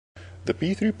The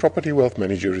P3 Property Wealth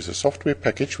Manager is a software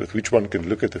package with which one can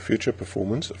look at the future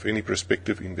performance of any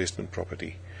prospective investment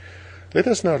property. Let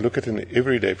us now look at an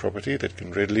everyday property that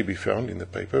can readily be found in the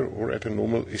paper or at a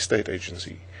normal estate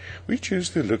agency. We choose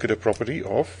to look at a property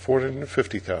of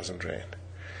 450,000 Rand.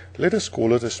 Let us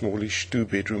call it a smallish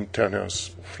 2-bedroom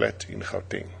townhouse or flat in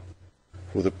Gauteng.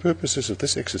 For the purposes of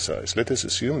this exercise, let us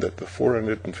assume that the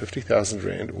 450,000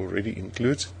 Rand already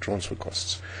includes transfer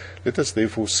costs. Let us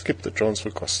therefore skip the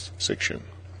transfer costs section.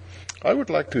 I would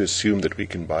like to assume that we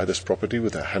can buy this property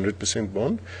with a 100%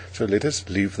 bond, so let us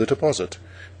leave the deposit.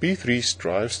 P3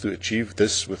 strives to achieve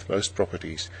this with most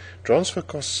properties. Transfer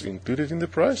costs included in the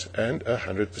price and a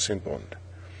 100% bond.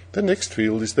 The next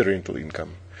field is the rental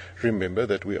income. Remember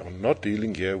that we are not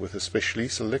dealing here with a specially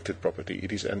selected property.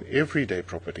 It is an everyday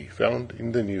property found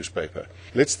in the newspaper.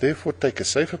 Let's therefore take a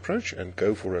safe approach and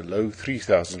go for a low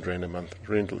 3,000 Rand a month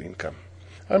rental income.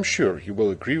 I'm sure you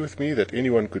will agree with me that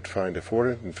anyone could find a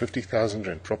 450,000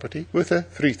 Rand property with a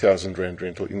 3,000 Rand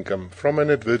rental income from an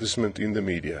advertisement in the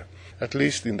media, at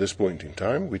least in this point in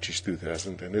time, which is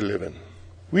 2011.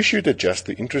 We should adjust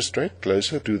the interest rate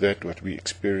closer to that what we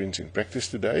experience in practice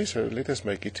today, so let us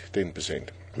make it 10%.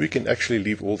 We can actually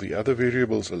leave all the other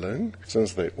variables alone,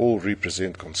 since they all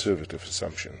represent conservative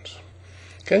assumptions.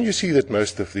 Can you see that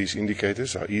most of these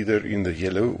indicators are either in the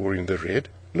yellow or in the red?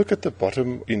 Look at the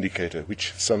bottom indicator,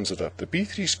 which sums it up. The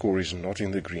P3 score is not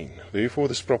in the green. Therefore,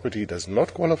 this property does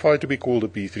not qualify to be called a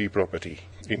P3 property.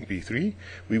 In P3,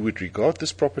 we would regard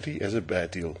this property as a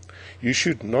bad deal. You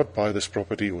should not buy this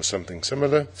property or something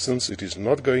similar, since it is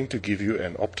not going to give you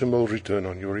an optimal return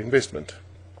on your investment.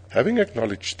 Having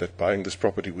acknowledged that buying this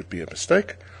property would be a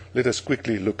mistake, let us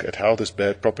quickly look at how this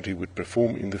bad property would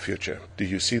perform in the future. Do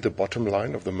you see the bottom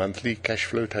line of the monthly cash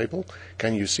flow table?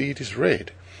 Can you see it is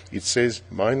red? It says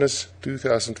minus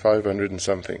 2,500 and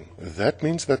something. That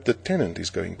means that the tenant is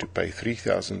going to pay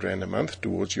 3,000 Rand a month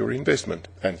towards your investment,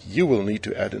 and you will need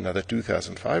to add another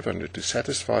 2,500 to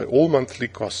satisfy all monthly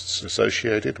costs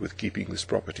associated with keeping this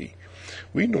property.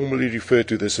 We normally refer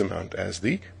to this amount as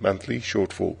the monthly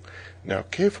shortfall. Now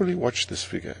carefully watch this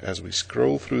figure as we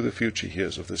scroll through the future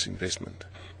years of this investment.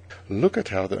 Look at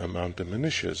how the amount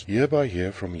diminishes year by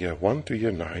year from year 1 to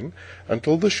year 9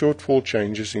 until the shortfall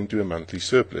changes into a monthly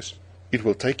surplus. It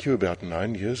will take you about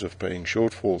 9 years of paying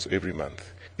shortfalls every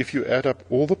month. If you add up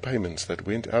all the payments that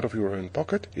went out of your own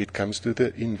pocket, it comes to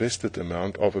the invested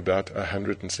amount of about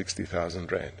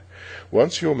 160,000 Rand.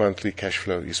 Once your monthly cash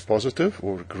flow is positive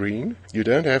or green, you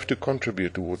don't have to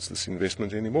contribute towards this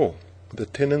investment anymore. The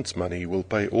tenant's money will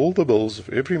pay all the bills of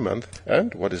every month,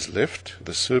 and what is left,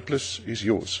 the surplus, is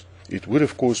yours. It would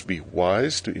of course be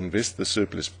wise to invest the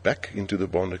surplus back into the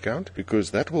bond account,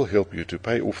 because that will help you to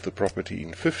pay off the property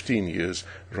in 15 years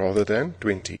rather than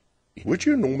 20. Would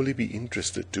you normally be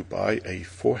interested to buy a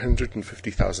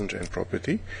 450,000 Rand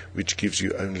property, which gives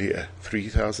you only a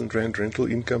 3,000 Rand rental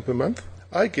income per month?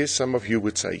 I guess some of you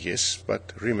would say yes,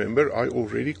 but remember I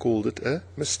already called it a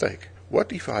mistake.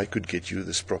 What if I could get you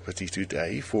this property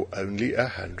today for only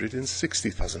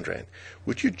 160,000 Rand?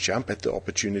 Would you jump at the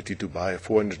opportunity to buy a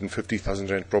 450,000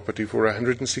 Rand property for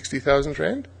 160,000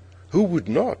 Rand? Who would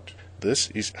not? This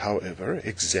is, however,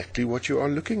 exactly what you are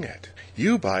looking at.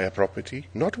 You buy a property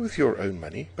not with your own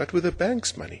money, but with the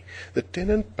bank's money. The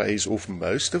tenant pays off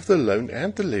most of the loan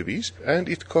and the levies, and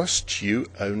it costs you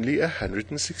only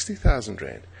 160,000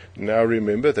 Rand. Now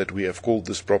remember that we have called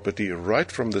this property right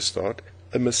from the start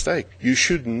a mistake. You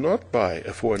should not buy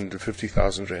a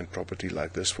 450,000 Rand property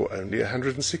like this for only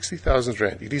 160,000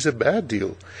 Rand. It is a bad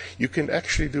deal. You can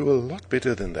actually do a lot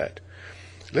better than that.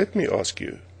 Let me ask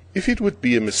you, if it would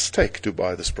be a mistake to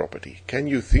buy this property, can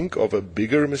you think of a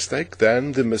bigger mistake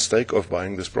than the mistake of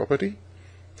buying this property?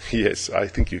 Yes, I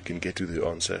think you can get to the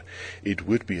answer. It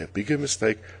would be a bigger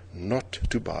mistake not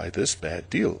to buy this bad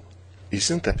deal.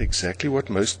 Isn't that exactly what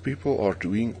most people are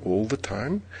doing all the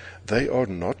time? They are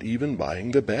not even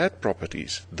buying the bad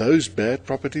properties. Those bad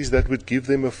properties that would give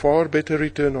them a far better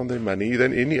return on their money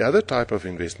than any other type of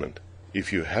investment.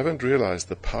 If you haven't realized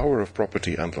the power of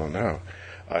property until now,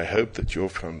 I hope that your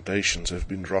foundations have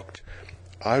been rocked.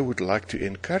 I would like to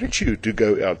encourage you to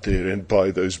go out there and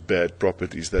buy those bad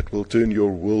properties that will turn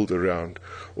your world around.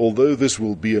 Although this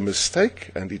will be a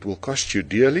mistake and it will cost you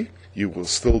dearly, you will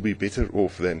still be better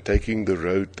off than taking the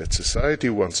road that society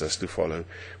wants us to follow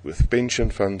with pension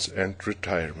funds and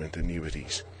retirement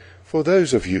annuities. For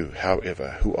those of you,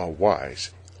 however, who are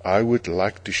wise, I would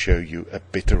like to show you a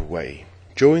better way.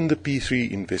 Join the P3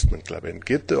 Investment Club and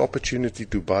get the opportunity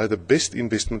to buy the best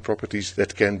investment properties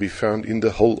that can be found in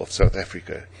the whole of South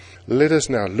Africa. Let us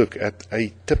now look at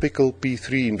a typical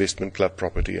P3 Investment Club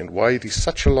property and why it is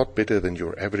such a lot better than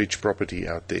your average property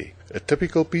out there. A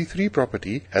typical P3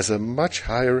 property has a much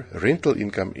higher rental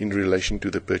income in relation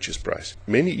to the purchase price,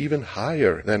 many even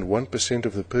higher than 1%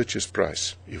 of the purchase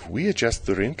price. If we adjust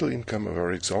the rental income of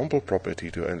our example property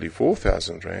to only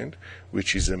 4,000 Rand,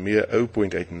 which is a mere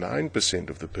 0.89%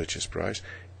 of the purchase price,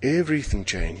 everything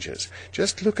changes.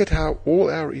 Just look at how all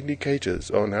our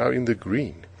indicators are now in the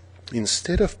green.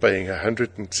 Instead of paying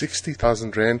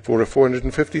 160,000 Rand for a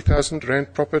 450,000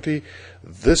 Rand property,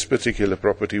 this particular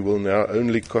property will now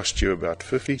only cost you about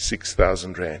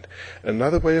 56,000 Rand.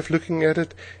 Another way of looking at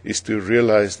it is to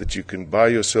realize that you can buy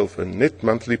yourself a net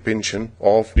monthly pension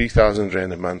of 3,000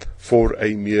 Rand a month for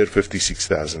a mere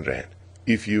 56,000 Rand.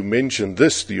 If you mention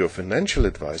this to your financial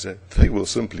advisor, they will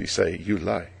simply say you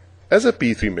lie. As a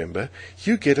P3 member,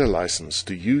 you get a license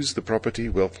to use the Property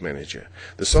Wealth Manager.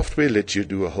 The software lets you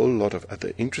do a whole lot of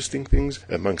other interesting things,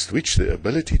 amongst which the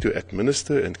ability to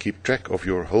administer and keep track of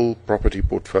your whole property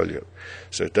portfolio.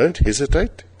 So don't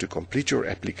hesitate to complete your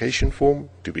application form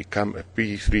to become a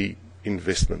P3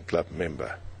 Investment Club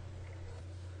member.